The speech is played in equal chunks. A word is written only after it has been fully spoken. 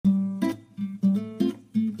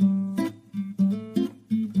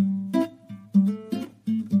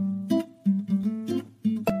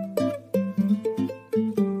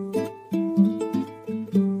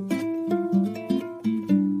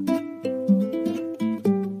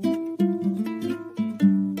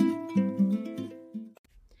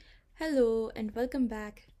welcome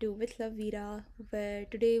back to With Love Veera, where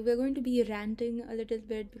today we're going to be ranting a little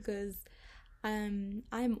bit because I'm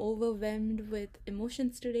overwhelmed with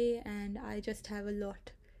emotions today, and I just have a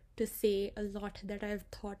lot to say, a lot that I've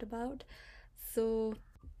thought about. So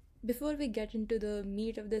before we get into the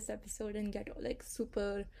meat of this episode and get like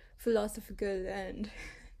super philosophical and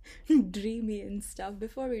dreamy and stuff,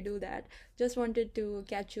 before we do that, just wanted to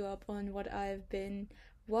catch you up on what I've been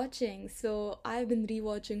watching. So I've been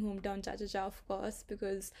rewatching Hometown Cha Cha Cha, of course,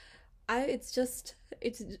 because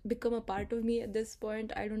it's become a part of me at this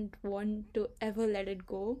point. I don't want to ever let it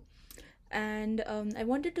go. And I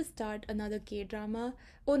wanted to start another K drama.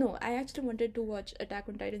 Oh no, I actually wanted to watch Attack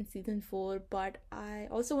on Titan season 4, but I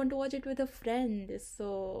also want to watch it with a friend.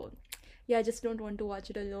 So yeah, I just don't want to watch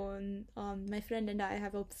it alone. My friend and I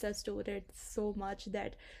have obsessed over it so much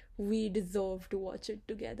that we deserve to watch it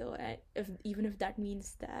together, and if even if that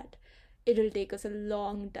means that it'll take us a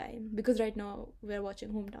long time, because right now we're watching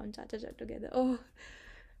Hometown Cha Cha Cha together. Oh,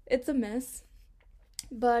 it's a mess,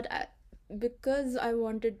 but because I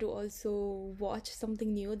wanted to also watch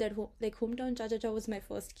something new, that like Hometown Cha Cha Cha was my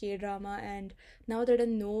first K drama, and now that I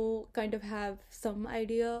know, kind of have some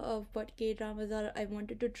idea of what K dramas are, I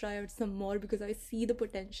wanted to try out some more because I see the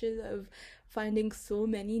potential of finding so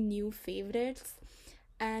many new favorites.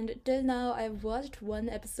 And till now, I've watched one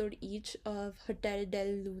episode each of Hotel del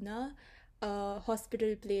Luna,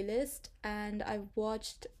 Hospital Playlist, and I've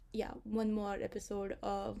watched, yeah, one more episode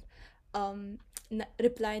of um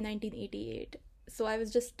Reply 1988. So I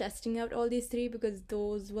was just testing out all these three because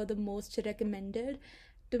those were the most recommended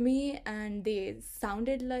to me and they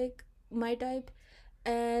sounded like my type.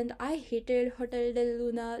 And I hated Hotel del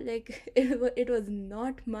Luna. Like it was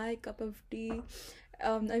not my cup of tea.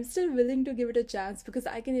 I'm still willing to give it a chance because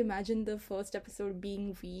I can imagine the first episode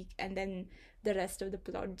being weak and then the rest of the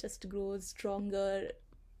plot just grows stronger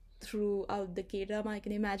throughout the K drama. I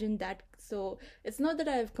can imagine that. So it's not that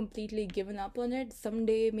I've completely given up on it.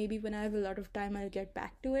 Someday, maybe when I have a lot of time, I'll get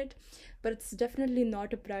back to it. But it's definitely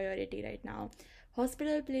not a priority right now.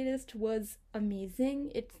 Hospital Playlist was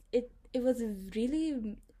amazing. It was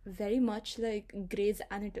really very much like Grey's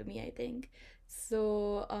Anatomy, I think.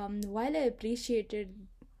 So while I appreciated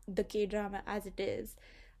the K drama as it is,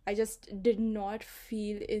 I just did not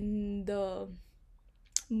feel in the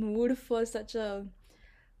mood for such a,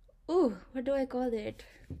 oh, what do I call it?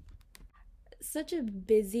 Such a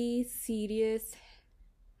busy, serious,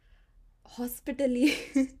 hospitally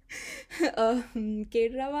K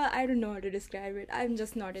drama. I don't know how to describe it. I'm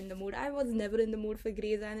just not in the mood. I was never in the mood for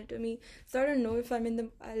Grey's Anatomy, so I don't know if I'll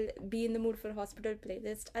be in the mood for Hospital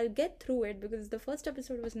Playlist. I'll get through it because the first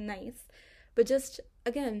episode was nice, but just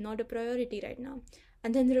again not a priority right now.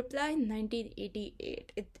 And then Reply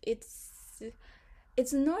 1988.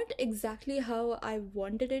 It's not exactly how I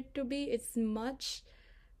wanted it to be. It's much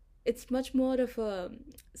more of a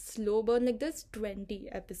slow burn. Like there's 20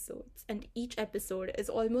 episodes and each episode is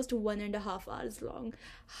almost 1.5 hours long.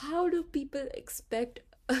 How do people expect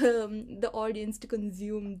the audience to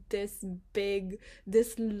consume this big,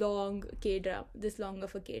 this long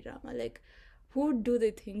of a K-drama? Like, who do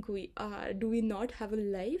they think we are? Do we not have a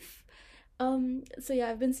life? So yeah,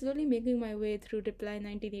 I've been slowly making my way through Reply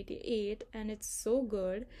 1988, and it's so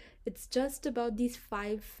good. It's just about these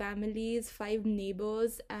five families, five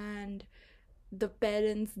neighbors, and the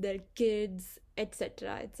parents, their kids,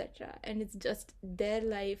 etc., etc. And it's just their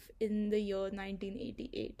life in the year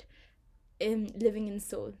 1988, in living in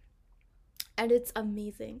Seoul, and it's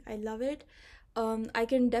amazing. I love it. I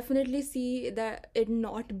can definitely see that it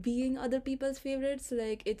not being other people's favorites.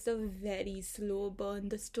 Like it's a very slow burn.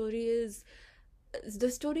 The story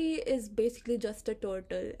is basically just a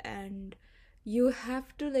turtle, and you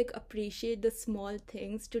have to like appreciate the small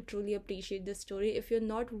things to truly appreciate the story. If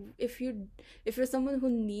you're someone who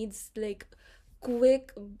needs like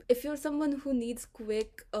quick if you're someone who needs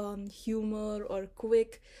quick humor or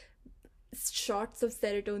quick shots of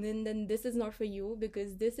serotonin, then this is not for you,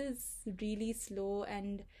 because this is really slow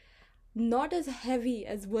and not as heavy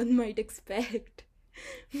as one might expect.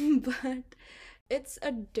 But it's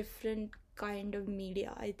a different kind of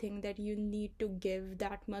media. I think that you need to give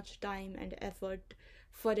that much time and effort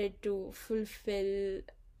for it to fulfill,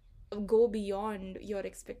 go beyond your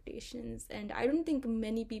expectations. And I don't think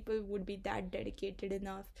many people would be that dedicated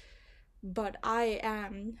enough, but I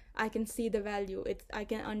am. I can see the value. I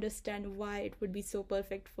can understand why it would be so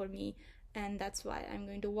perfect for me, and that's why I'm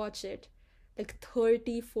going to watch it. Like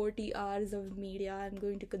 30-40 hours of media, I'm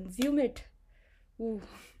going to consume it. Ooh.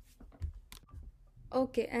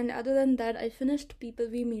 Okay, and other than that, I finished People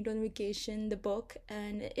We Meet on Vacation, the book,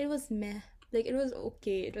 and it was meh. Like, it was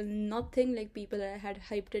okay. It was nothing like people had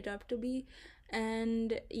hyped it up to be.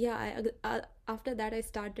 And yeah, after that I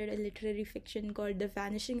started a literary fiction called The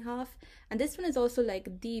Vanishing Half, and this one is also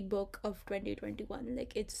like the book of 2021.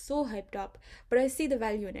 Like it's so hyped up, but I see the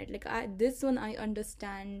value in it. Like this one I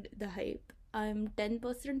understand the hype. I'm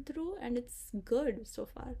 10% through and it's good so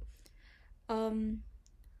far. um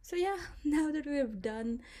so yeah, now that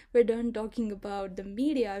we're done talking about the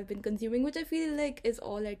media I've been consuming, which I feel like is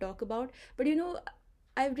all I talk about. But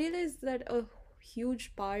I've realized that a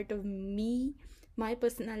huge part of me, my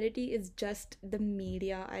personality, is just the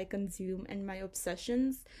media I consume and my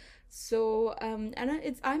obsessions. So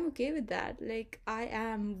I'm okay with that. Like I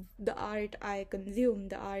am the art I consume,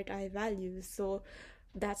 the art I value. So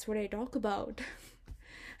that's what I talk about.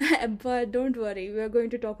 But don't worry, we're going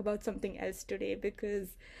to talk about something else today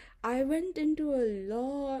because I went into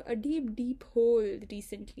a deep, deep hole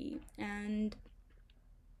recently, and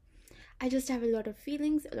I just have a lot of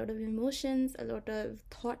feelings, a lot of emotions, a lot of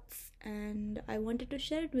thoughts, and I wanted to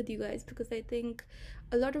share it with you guys because I think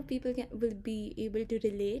a lot of people will be able to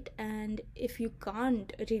relate. And if you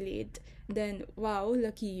can't relate, then wow,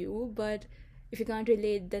 lucky you. But if you can't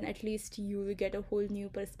relate, then at least you will get a whole new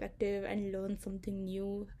perspective and learn something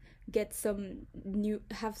new,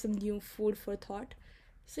 have some new food for thought.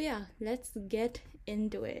 So, yeah, let's get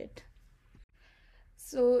into it.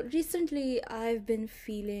 So recently, I've been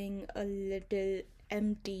feeling a little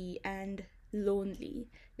empty and lonely.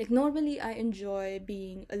 Like, normally, I enjoy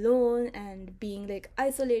being alone and being like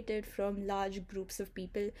isolated from large groups of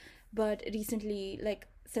people. But recently, like,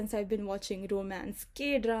 since I've been watching romance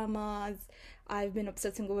K dramas, I've been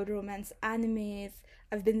obsessing over romance animes,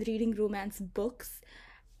 I've been reading romance books,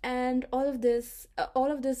 and all of this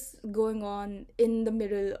going on in the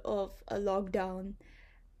middle of a lockdown.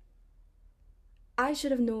 I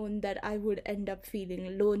should have known that I would end up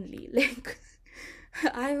feeling lonely. Like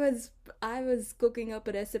I was I was cooking up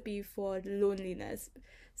a recipe for loneliness.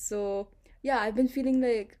 So yeah, I've been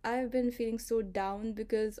feeling so down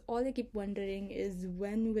because all I keep wondering is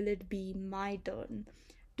when will it be my turn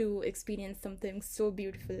to experience something so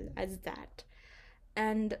beautiful as that.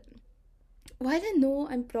 And while I know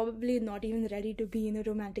I'm probably not even ready to be in a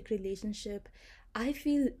romantic relationship, I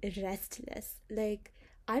feel restless. Like,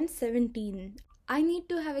 I'm 17. I need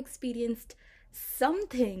to have experienced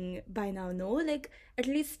something by now, no? Like, at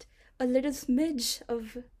least a little smidge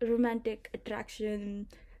of romantic attraction,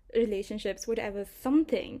 relationships, whatever,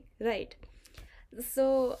 something, right?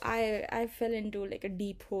 So I fell into like a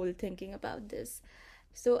deep hole thinking about this.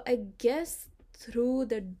 So I guess through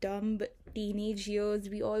the dumb teenage years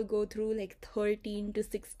we all go through, like 13 to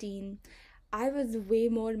 16, I was way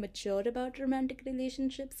more mature about romantic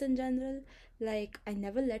relationships in general. Like, I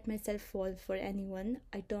never let myself fall for anyone.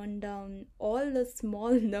 I turned down all the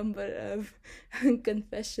small number of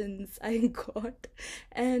confessions I got,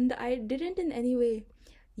 and I didn't in any way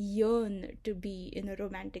yearn to be in a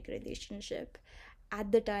romantic relationship.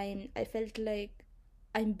 At the time, I felt like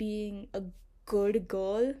I'm being a good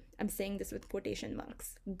girl. I'm saying this with quotation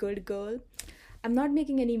marks. Good girl. I'm not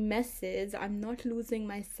making any messes. I'm not losing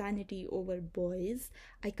my sanity over boys.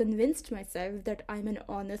 I convinced myself that I'm an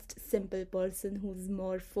honest, simple person who's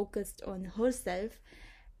more focused on herself.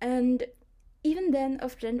 And even then, a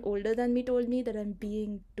friend older than me told me that I'm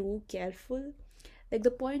being too careful. Like,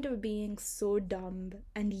 the point of being so dumb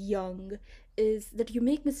and young is that you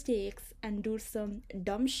make mistakes and do some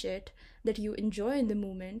dumb shit that you enjoy in the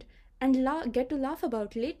moment and get to laugh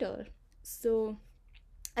about later. So,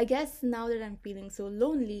 I guess now that I'm feeling so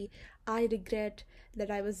lonely, I regret that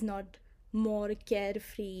I was not more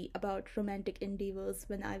carefree about romantic endeavors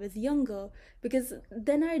when I was younger, because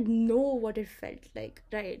then I'd know what it felt like,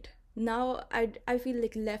 right? Now I feel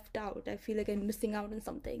like left out. I feel like I'm missing out on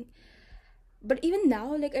something. But even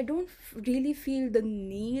now, like, I don't really feel the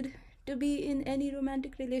need to be in any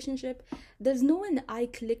romantic relationship. There's no one I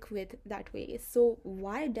click with that way, so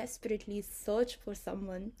why desperately search for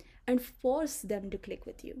someone and force them to click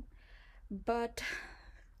with you? But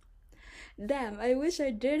damn, I wish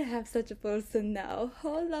I did have such a person now.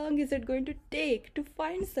 How long is it going to take to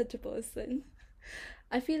find such a person?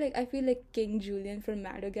 I feel like King Julian from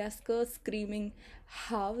Madagascar screaming,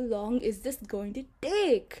 how long is this going to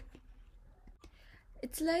take?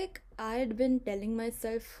 It's like I'd been telling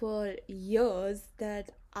myself for years that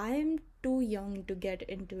I'm too young to get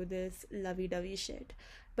into this lovey dovey shit.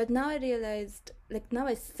 But now now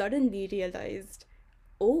I suddenly realized,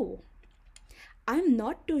 oh, I'm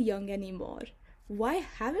not too young anymore. Why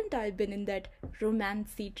haven't I been in that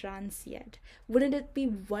romancy trance yet? Wouldn't it be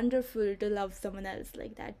wonderful to love someone else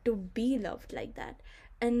like that, to be loved like that?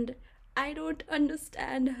 And I don't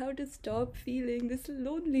understand how to stop feeling this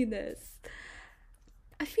loneliness.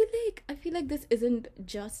 I feel like this isn't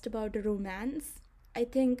just about romance. I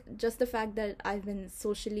think just the fact that I've been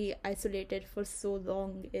socially isolated for so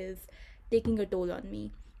long is taking a toll on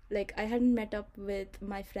me. Like I hadn't met up with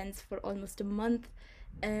my friends for almost a month,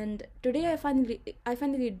 and today I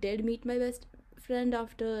finally did meet my best friend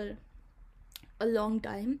after a long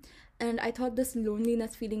time, and I thought this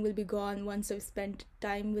loneliness feeling will be gone once I've spent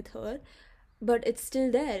time with her, but it's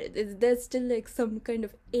still there. There's still like some kind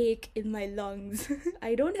of ache in my lungs.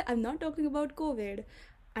 I'm not talking about COVID.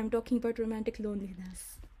 I'm talking about romantic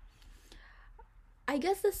loneliness. I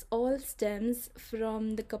guess this all stems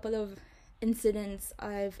from the couple of incidents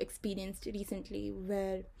I've experienced recently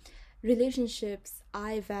where relationships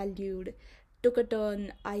I valued took a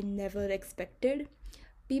turn I never expected.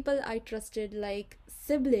 People I trusted, like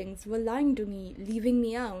siblings, were lying to me, leaving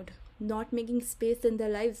me out, not making space in their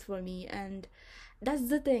lives for me. And that's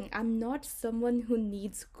the thing. I'm not someone who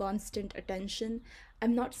needs constant attention.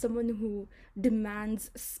 I'm not someone who demands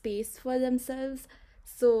space for themselves.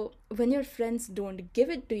 So when your friends don't give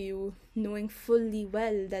it to you, knowing fully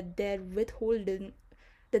well that they're withholding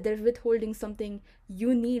something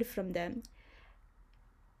you need from them,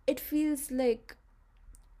 it feels like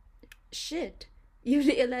shit. You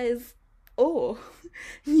realize, oh,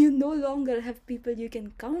 you no longer have people you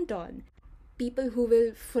can count on. People who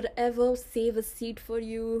will forever save a seat for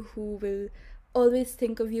you, who will always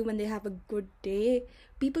think of you when they have a good day,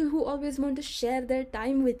 people who always want to share their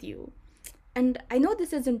time with you. And I know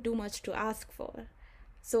this isn't too much to ask for.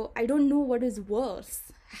 So I don't know what is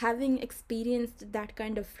worse, having experienced that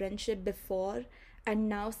kind of friendship before and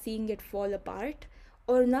now seeing it fall apart,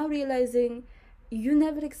 or now realizing you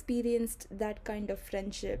never experienced that kind of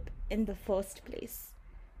friendship in the first place.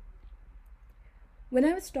 When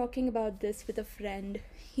I was talking about this with a friend,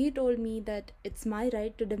 he told me that it's my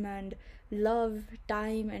right to demand love,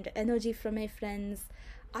 time, and energy from my friends.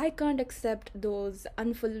 I can't accept those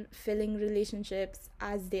unfulfilling relationships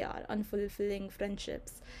as they are, unfulfilling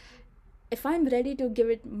friendships. If I'm ready to give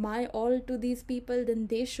it my all to these people, then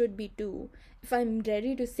they should be too. If I'm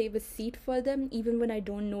ready to save a seat for them, even when I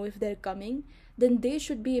don't know if they're coming, then they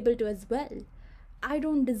should be able to as well. I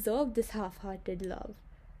don't deserve this half hearted love.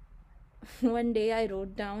 One day I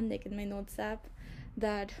wrote down, like in my notes app,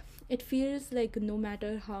 that it feels like no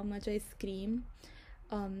matter how much I scream,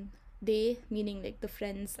 they, meaning like the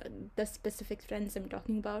friends, the specific friends I'm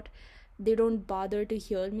talking about, they don't bother to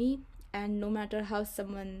hear me. And no matter how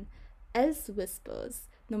someone else whispers,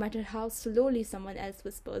 no matter how slowly someone else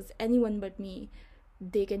whispers, anyone but me,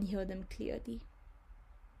 they can hear them clearly.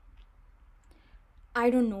 I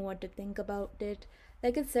don't know what to think about it.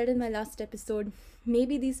 Like I said in my last episode,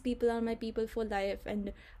 maybe these people are my people for life,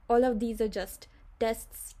 and all of these are just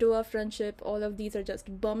tests to our friendship, all of these are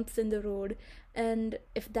just bumps in the road. And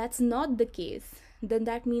if that's not the case, then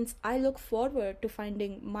that means I look forward to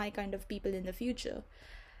finding my kind of people in the future.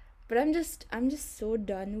 But I'm just so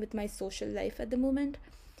done with my social life at the moment.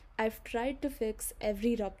 I've tried to fix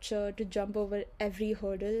every rupture, to jump over every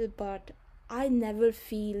hurdle, but I never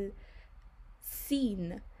feel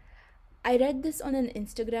seen. I read this on an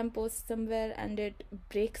Instagram post somewhere and it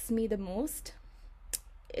breaks me the most.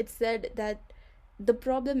 It said that the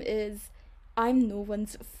problem is I'm no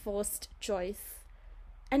one's first choice.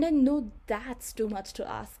 And I know that's too much to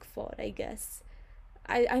ask for, I guess.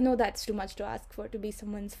 I know that's too much to ask for, to be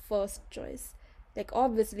someone's first choice. Like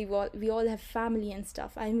obviously we all have family and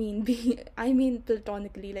stuff. I mean I mean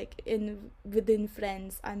platonically, like in within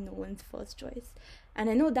friends, I'm no one's first choice. And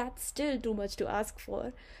I know that's still too much to ask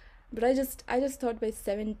for. But I just thought by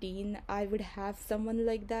 17 I would have someone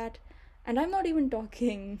like that. And I'm not even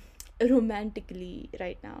talking romantically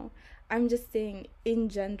right now. I'm just saying in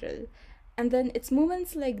general. And then it's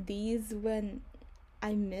moments like these when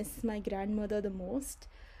I miss my grandmother the most.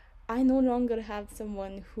 I no longer have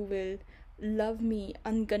someone who will love me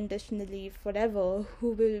unconditionally forever,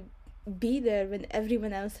 who will be there when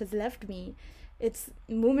everyone else has left me. It's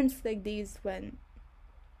moments like these when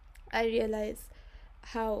I realize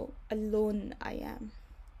how alone I am.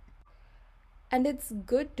 And it's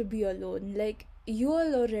good to be alone. Like, you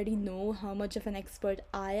all already know how much of an expert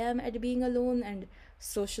I am at being alone and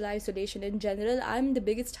social isolation in general. I'm the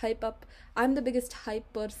biggest hype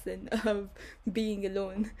person of being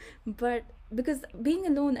alone. But because being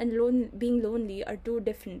alone and being lonely are two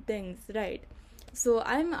different things, right? So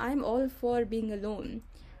I'm all for being alone.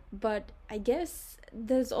 But I guess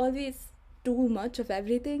there's always too much of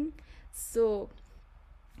everything. So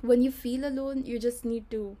when you feel alone, you just need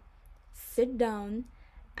to sit down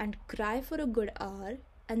and cry for a good hour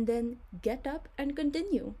and then get up and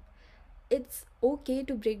continue. It's okay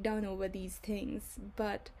to break down over these things,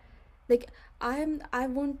 but Like, I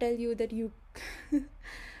won't tell you that you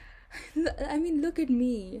I mean, look at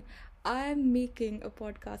me. I'm making a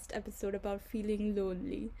podcast episode about feeling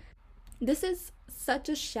lonely. This is such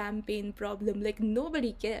a champagne problem. Like,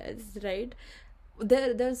 nobody cares, right?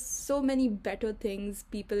 There's so many better things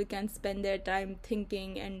people can spend their time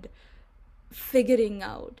thinking and figuring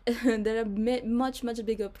out. There are much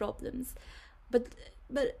bigger problems.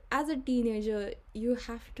 But as a teenager, you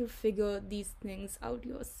have to figure these things out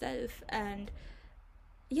yourself, and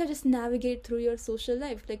yeah, just navigate through your social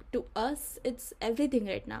life. Like, to us, it's everything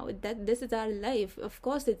right now. That this is our life. Of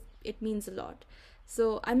course, it means a lot.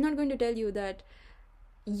 So I'm not going to tell you that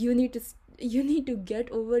you need to you need to get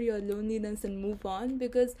over your loneliness and move on,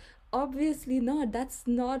 because obviously not. That's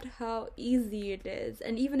not how easy it is.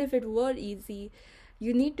 And even if it were easy,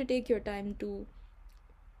 you need to take your time to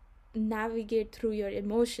navigate through your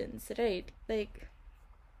emotions, right? Like,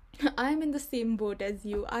 I'm in the same boat as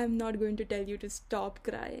you. I'm not going to tell you to stop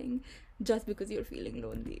crying just because you're feeling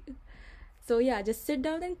lonely. So, yeah, just sit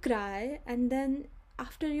down and cry, and then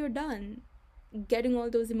after you're done getting all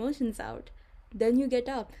those emotions out, then you get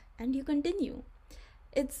up and you continue.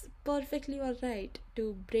 It's perfectly alright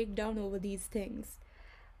to break down over these things.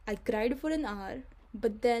 I cried for an hour,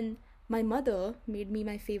 but then my mother made me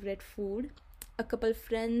my favorite food. A couple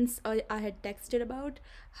friends I had texted about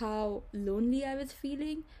how lonely I was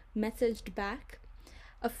feeling messaged back.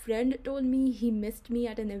 A friend told me he missed me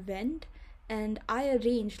at an event, and I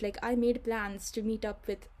made plans to meet up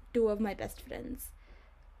with two of my best friends.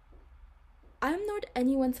 I'm not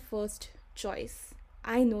anyone's first choice.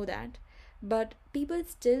 I know that. But people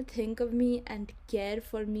still think of me and care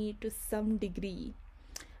for me to some degree.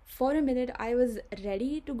 For a minute, I was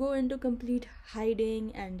ready to go into complete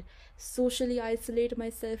hiding and socially isolate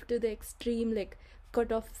myself to the extreme, like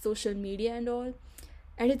cut off social media and all.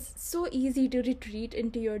 And it's so easy to retreat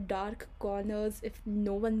into your dark corners if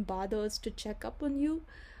no one bothers to check up on you.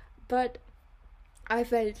 But I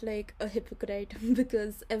felt like a hypocrite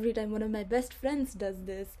because every time one of my best friends does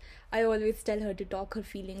this, I always tell her to talk her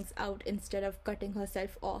feelings out instead of cutting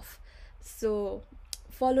herself off. So,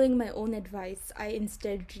 following my own advice, I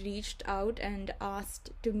instead reached out and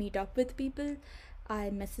asked to meet up with people. I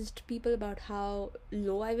messaged people about how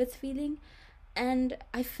low I was feeling, and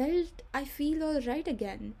I feel all right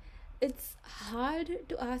again. It's hard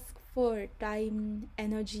to ask for time,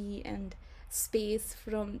 energy, and space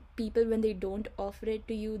from people when they don't offer it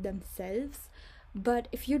to you themselves. But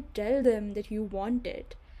if you tell them that you want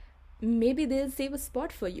it, maybe they'll save a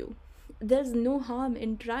spot for you. There's no harm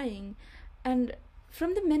in trying. And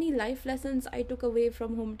from the many life lessons I took away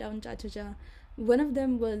from Hometown Cha Cha Cha, one of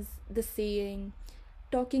them was the saying,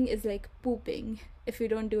 talking is like pooping. If you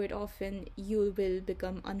don't do it often, you will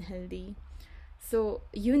become unhealthy. So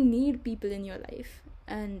you need people in your life,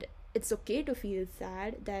 and it's okay to feel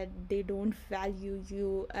sad that they don't value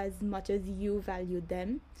you as much as you value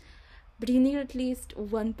them. But you need at least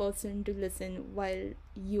one person to listen while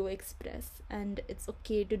you express, and it's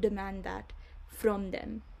okay to demand that from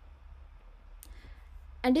them.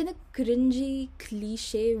 And in a cringy,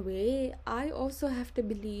 cliche way, I also have to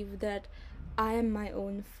believe that I am my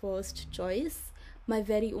own first choice, my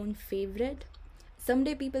very own favorite.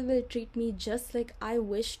 Someday people will treat me just like I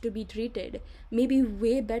wish to be treated, maybe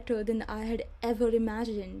way better than I had ever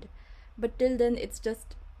imagined. But till then, it's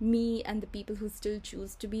just me and the people who still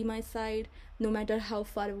choose to be my side, no matter how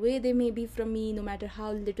far away they may be from me, no matter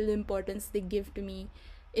how little importance they give to me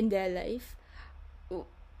in their life.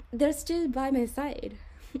 They're still by my side.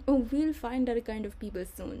 We'll find our kind of people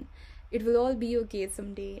soon. It will all be okay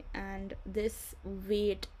someday, and this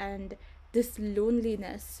weight and this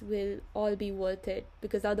loneliness will all be worth it,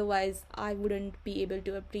 because otherwise, I wouldn't be able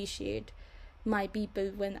to appreciate my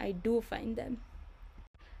people when I do find them.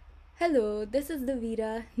 Hello, this is the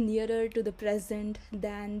Veera nearer to the present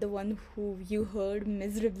than the one who you heard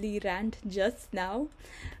miserably rant just now.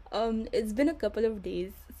 It's been a couple of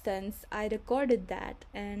days since I recorded that,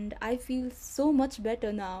 and I feel so much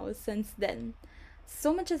better now since then.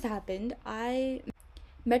 So much has happened. I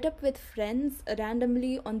met up with friends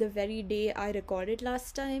randomly on the very day I recorded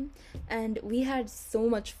last time, and we had so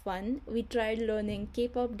much fun. We tried learning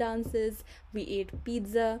K-pop dances, we ate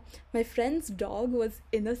pizza. My friend's dog was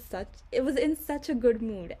in such a good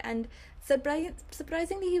mood, and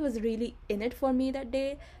surprisingly he was really in it for me that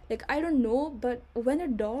day. Like, I don't know, but when a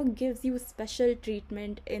dog gives you special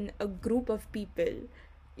treatment in a group of people,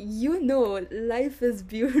 life is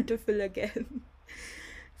beautiful again.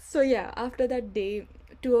 So yeah, after that day,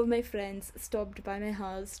 two of my friends stopped by my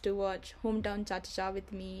house to watch Hometown Cha Cha Cha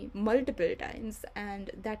with me multiple times,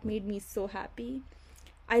 and that made me so happy.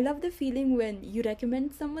 I love the feeling when you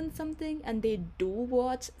recommend someone something and they do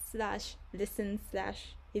watch slash listen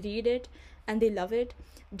slash read it and they love it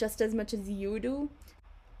just as much as you do.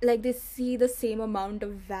 Like they see the same amount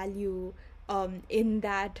of value in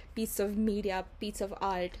that piece of media, piece of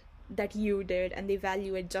art that you did, and they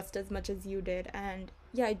value it just as much as you did. And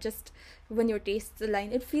yeah, it just, when your tastes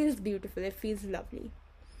align, it feels beautiful, it feels lovely.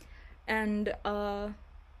 And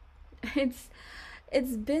it's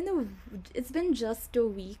it's been it's been just a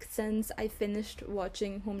week since I finished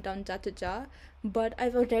watching Hometown Cha Cha Cha, but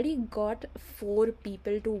I've already got 4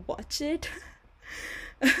 people to watch it.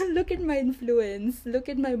 Look at my influence, look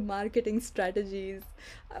at my marketing strategies.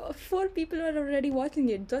 4 people are already watching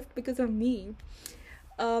it just because of me.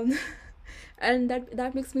 um and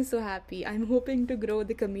that makes me so happy. I'm hoping to grow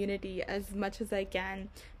the community as much as I can,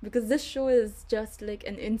 because this show is just like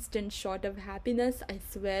an instant shot of happiness, I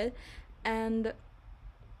swear. And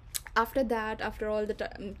after that, after all the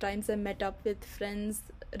times I met up with friends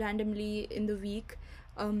randomly in the week,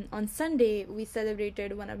 on Sunday we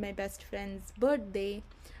celebrated one of my best friends' birthday.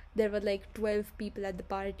 There were like 12 people at the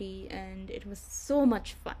party, and it was so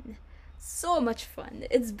much fun. So much fun.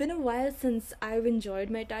 It's been a while since I've enjoyed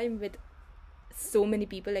my time with so many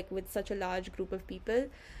people, like with such a large group of people.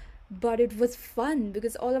 But it was fun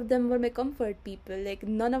because all of them were my comfort people. Like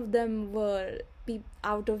none of them were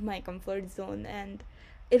out of my comfort zone, and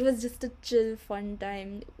it was just a chill, fun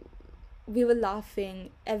time. We were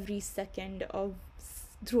laughing every second of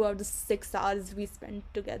throughout the 6 hours we spent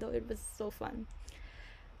together. It was so fun.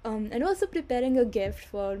 And also preparing a gift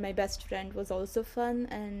for my best friend was also fun,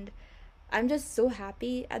 and I'm just so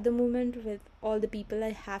happy at the moment with all the people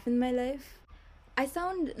I have in my life. I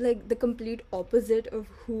sound like the complete opposite of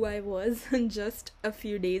who I was just a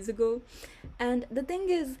few days ago. And the thing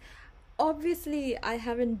is, obviously I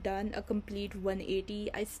haven't done a complete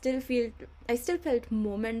 180. I still felt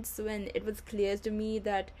moments when it was clear to me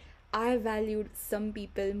that I valued some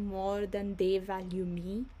people more than they value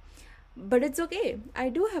me. But it's okay. I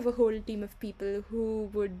do have a whole team of people who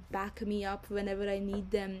would back me up whenever I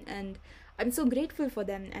need them, and I'm so grateful for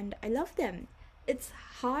them and I love them. It's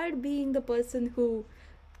hard being the person who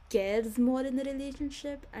cares more in a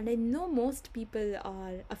relationship, and I know most people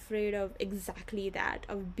are afraid of exactly that,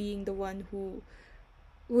 of being the one who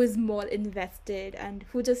is more invested and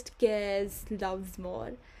who just cares, loves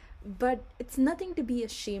more. But it's nothing to be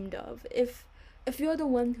ashamed of. If you're the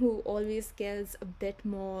one who always cares a bit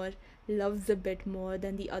more, loves a bit more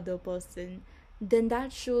than the other person, then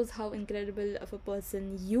that shows how incredible of a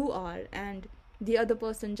person you are, and the other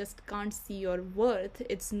person just can't see your worth.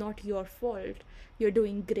 It's not your fault. You're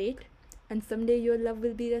doing great, and someday your love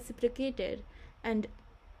will be reciprocated. And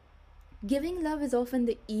giving love is often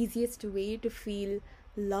the easiest way to feel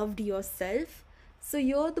loved yourself. So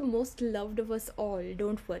you're the most loved of us all,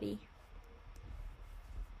 don't worry.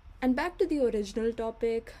 And back to the original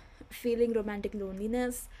topic, feeling romantic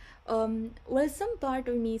loneliness. Well, some part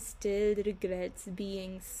of me still regrets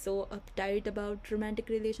being so uptight about romantic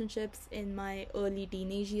relationships in my early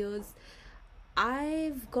teenage years.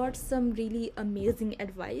 I've got some really amazing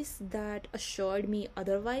advice that assured me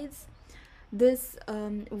otherwise. This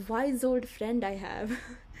wise old friend I have,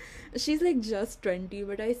 she's like just 20,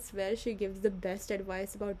 but I swear she gives the best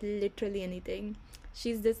advice about literally anything.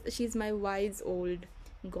 She's my wise old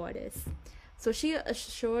goddess. So she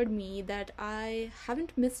assured me that I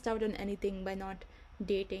haven't missed out on anything by not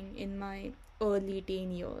dating in my early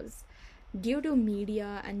teen years due to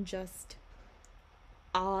media and just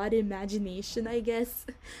our imagination, I guess.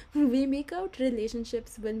 We make out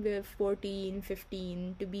relationships when we're 14,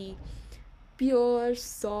 15 to be pure,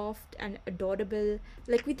 soft, and adorable.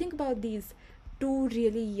 Like we think about these two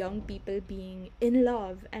really young people being in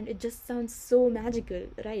love, and it just sounds so magical,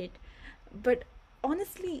 right? But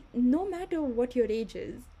honestly, no matter what your age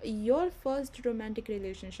is, your first romantic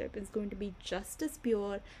relationship is going to be just as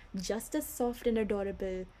pure, just as soft and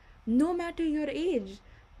adorable, no matter your age.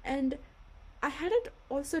 And I hadn't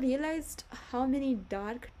also realized how many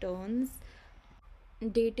dark turns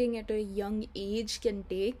dating at a young age can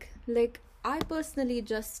take. Like, I personally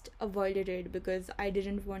just avoided it because I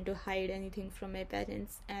didn't want to hide anything from my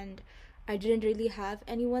parents, and I didn't really have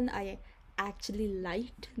anyone I actually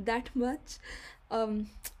liked that much.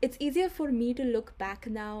 It's easier for me to look back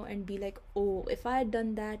now and be like, oh, if I had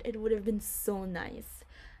done that, it would have been so nice.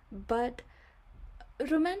 But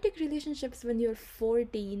romantic relationships when you're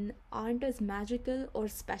 14 aren't as magical or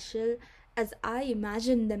special as I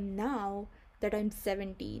imagine them now that I'm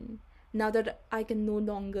 17. Now that I can no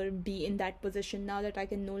longer be in that position, now that I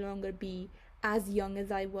can no longer be as young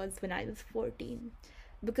as I was when I was 14.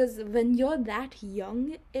 Because when you're that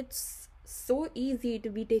young, it's so easy to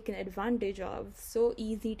be taken advantage of, so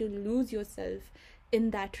easy to lose yourself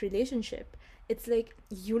in that relationship. It's like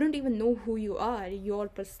you don't even know who you are, your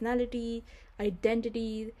personality,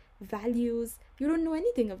 identity, values. You don't know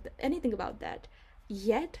anything about that.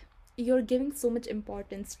 Yet you're giving so much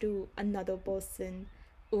importance to another person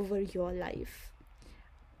over your life.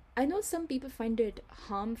 I know some people find it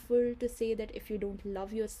harmful to say that if you don't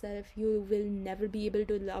love yourself, you will never be able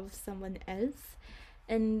to love someone else.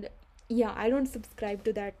 And yeah, I don't subscribe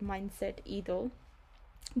to that mindset either.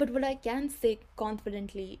 But what I can say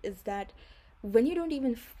confidently is that when you don't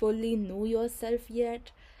even fully know yourself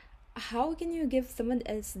yet, how can you give someone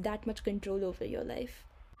else that much control over your life?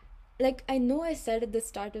 Like, I know I said at the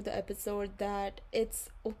start of the episode that it's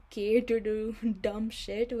okay to do dumb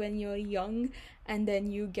shit when you're young and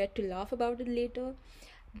then you get to laugh about it later.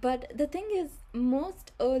 But the thing is,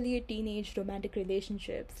 most early teenage romantic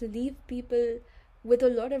relationships leave people with a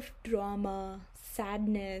lot of trauma,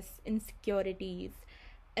 sadness, insecurities.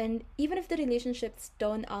 And even if the relationships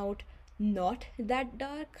turn out not that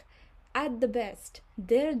dark, at the best,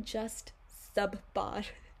 they're just subpar.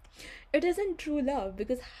 It isn't true love,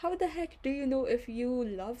 because how the heck do you know if you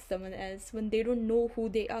love someone else when they don't know who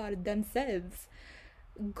they are themselves?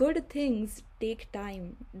 Good things take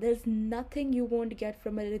time. There's nothing you won't get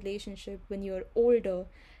from a relationship when you're older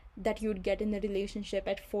that you'd get in a relationship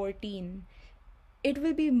at 14. It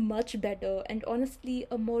will be much better and honestly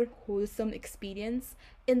a more wholesome experience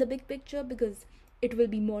in the big picture, because it will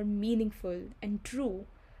be more meaningful and true.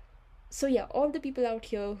 So yeah, all the people out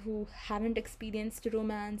here who haven't experienced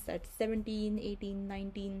romance at 17, 18,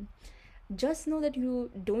 19, just know that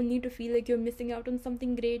you don't need to feel like you're missing out on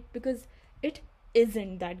something great, because it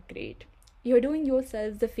isn't that great. You're doing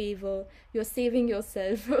yourselves a favor, you're saving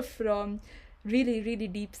yourself from really, really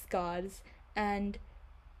deep scars, and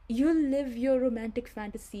you'll live your romantic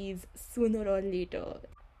fantasies sooner or later.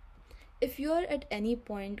 If you're at any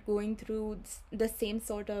point going through the same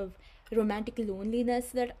sort of romantic loneliness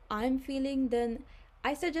that I'm feeling, then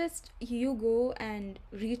I suggest you go and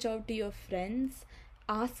reach out to your friends,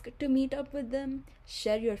 ask to meet up with them,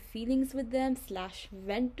 share your feelings with them, slash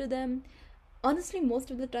vent to them. Honestly,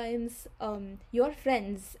 most of the times, your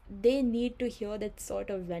friends, they need to hear that sort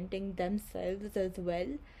of venting themselves as well.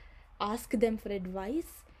 Ask them for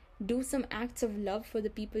advice, do some acts of love for the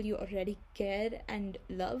people you already care and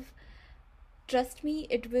love. Trust me,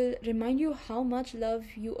 it will remind you how much love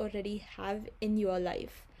you already have in your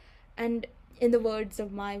life. And in the words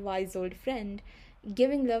of my wise old friend,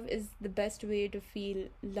 giving love is the best way to feel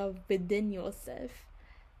love within yourself.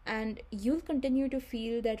 And you'll continue to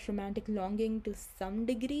feel that romantic longing to some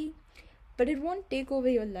degree, but it won't take over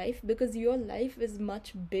your life, because your life is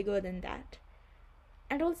much bigger than that.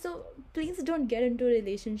 And also, please don't get into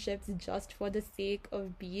relationships just for the sake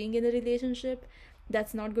of being in a relationship.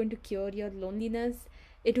 That's not going to cure your loneliness.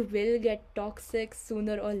 It will get toxic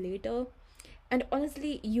sooner or later. And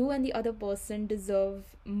honestly, you and the other person deserve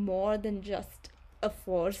more than just a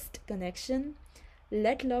forced connection.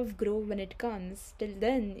 Let love grow when it comes. Till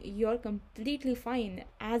then, you're completely fine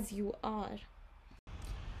as you are.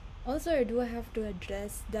 Also, I do have to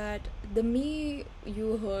address that the me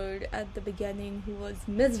you heard at the beginning, who was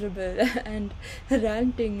miserable and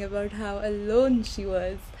ranting about how alone she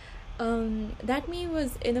was, that me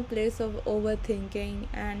was in a place of overthinking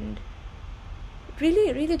and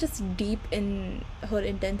really, really just deep in her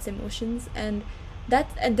intense emotions. And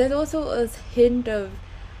there's also a hint of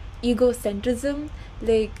egocentrism.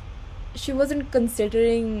 Like, she wasn't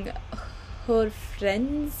considering her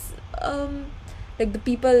friends, like the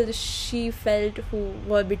people she felt who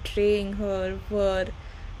were betraying her were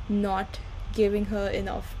not giving her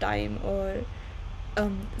enough time or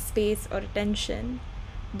space or attention.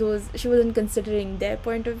 Those, she wasn't considering their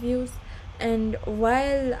point of views. And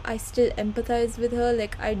while I still empathize with her,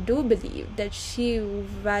 like, I do believe that she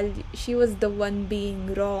was the one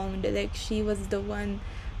being wronged. Like, she was the one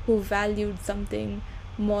who valued something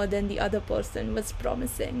more than the other person was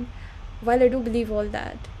promising. While I do believe all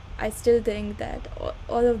that, I still think that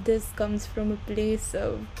all of this comes from a place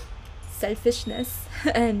of selfishness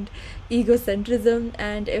and egocentrism.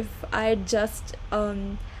 And if I just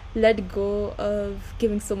let go of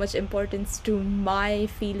giving so much importance to my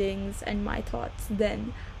feelings and my thoughts,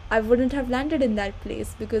 then I wouldn't have landed in that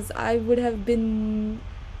place, because I would have been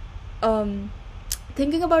um,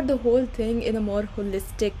 thinking about the whole thing in a more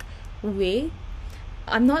holistic way.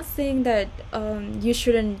 I'm not saying that you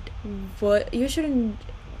shouldn't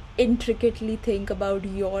intricately think about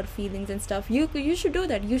your feelings and stuff. You should do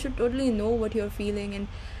that. You should totally know what you're feeling and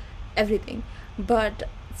everything. But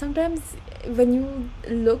sometimes when you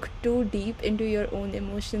look too deep into your own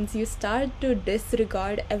emotions, you start to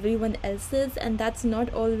disregard everyone else's, and that's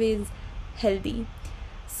not always healthy.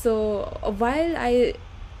 So while I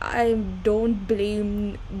don't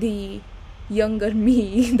blame the younger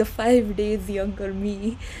me, the 5 days younger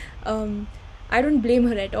me, um, I don't blame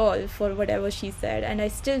her at all for whatever she said, and I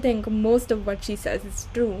still think most of what she says is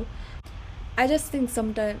true. I just think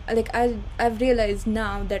sometimes, like, I've realized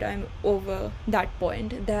now that I'm over that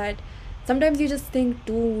point, that sometimes you just think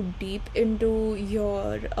too deep into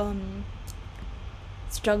your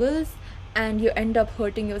struggles, and you end up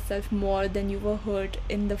hurting yourself more than you were hurt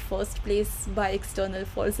in the first place by external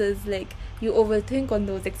forces. Like, you overthink on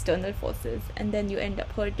those external forces, and then you end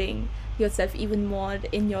up hurting yourself even more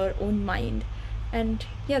in your own mind. And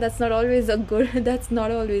yeah, that's not always a good that's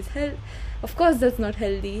not always of course that's not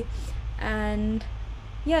healthy. And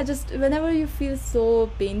yeah, just whenever you feel so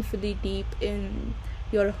painfully deep in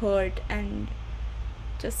your hurt and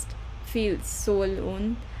just feel so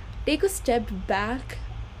alone, take a step back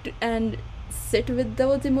and sit with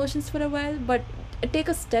those emotions for a while, but take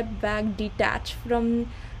a step back, detach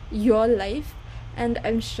from your life, and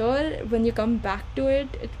I'm sure when you come back to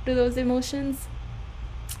to those emotions,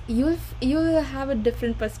 you'll have a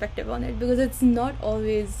different perspective on it, because it's not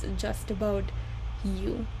always just about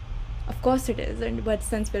you. Of course it is, and but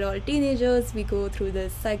since we're all teenagers, we go through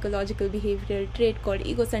this psychological behavioral trait called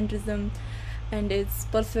egocentrism, and it's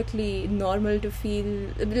perfectly normal to feel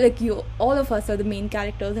like you all of us are the main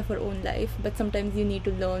characters of our own life, but sometimes you need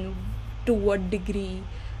to learn to what degree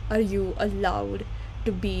are you allowed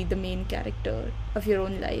to be the main character of your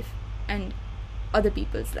own life and other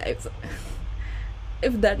people's lives.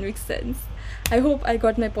 If that makes sense. I hope I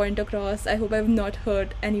got my point across. I hope I've not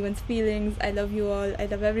hurt anyone's feelings. I love you all. I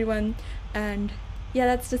love everyone. And yeah,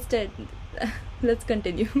 that's just it. Let's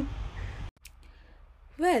continue.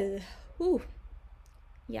 Well, ooh,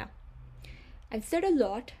 yeah. I've said a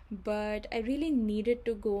lot, but I really needed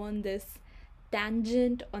to go on this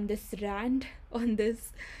tangent, on this rant, on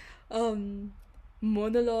this um,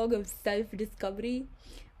 monologue of self discovery,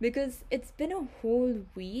 because it's been a whole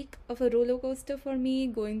week of a roller coaster for me,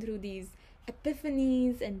 going through these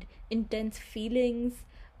epiphanies and intense feelings.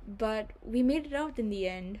 But we made it out in the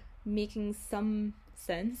end, making some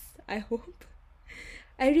sense, I hope.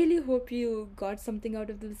 I really hope you got something out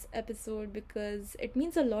of this episode, because it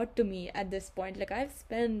means a lot to me at this point. Like, I've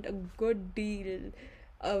spent a good deal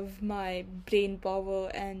of my brain power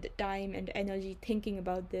and time and energy thinking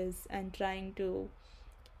about this and trying to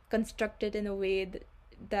construct it in a way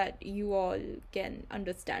that you all can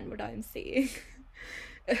understand what I'm saying.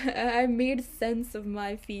 I made sense of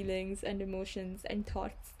my feelings and emotions and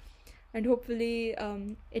thoughts, and hopefully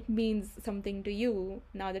it means something to you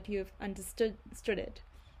now that you've understood it.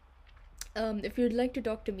 If you'd like to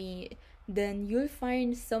talk to me, then you'll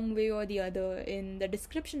find some way or the other in the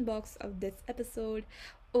description box of this episode.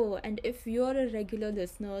 Oh, and if you're a regular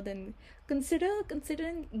listener, then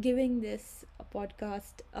considering giving this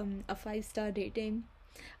podcast a 5-star rating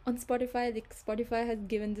on Spotify. Like, Spotify has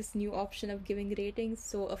given this new option of giving ratings,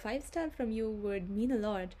 so a 5-star from you would mean a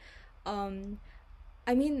lot. Um,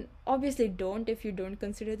 I mean, obviously, don't if you don't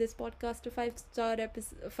consider this podcast a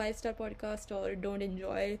 5-star podcast, or don't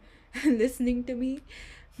enjoy listening to me.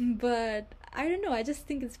 But I don't know. I just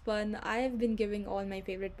think it's fun. I've been giving all my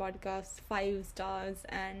favorite podcasts 5 stars,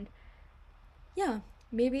 and yeah,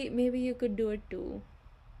 maybe you could do it too.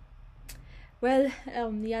 Well,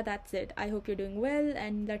 yeah, that's it. I hope you're doing well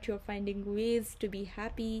and that you're finding ways to be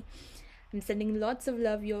happy. I'm sending lots of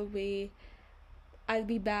love your way. I'll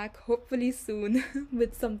be back hopefully soon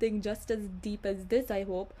with something just as deep as this, I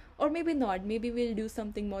hope. Or maybe not. Maybe we'll do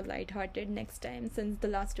something more lighthearted next time, since the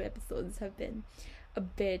last 2 episodes have been a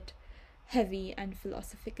bit heavy and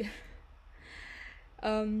philosophical.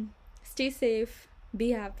 Stay safe,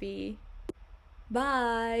 be happy.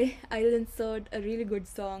 Bye. I'll insert a really good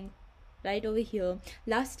song right over here.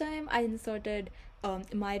 Last time I inserted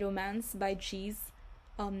My Romance by Cheese.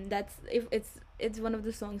 That's if it's one of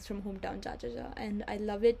the songs from Hometown Cha Cha Cha, and I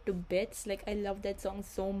love it to bits. Like, I love that song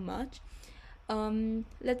so much.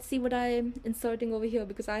 Let's see what I'm inserting over here,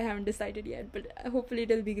 because I haven't decided yet, but hopefully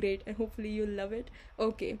it'll be great and hopefully you'll love it.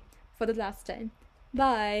 Okay, for the last time.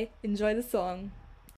 Bye. Enjoy the song.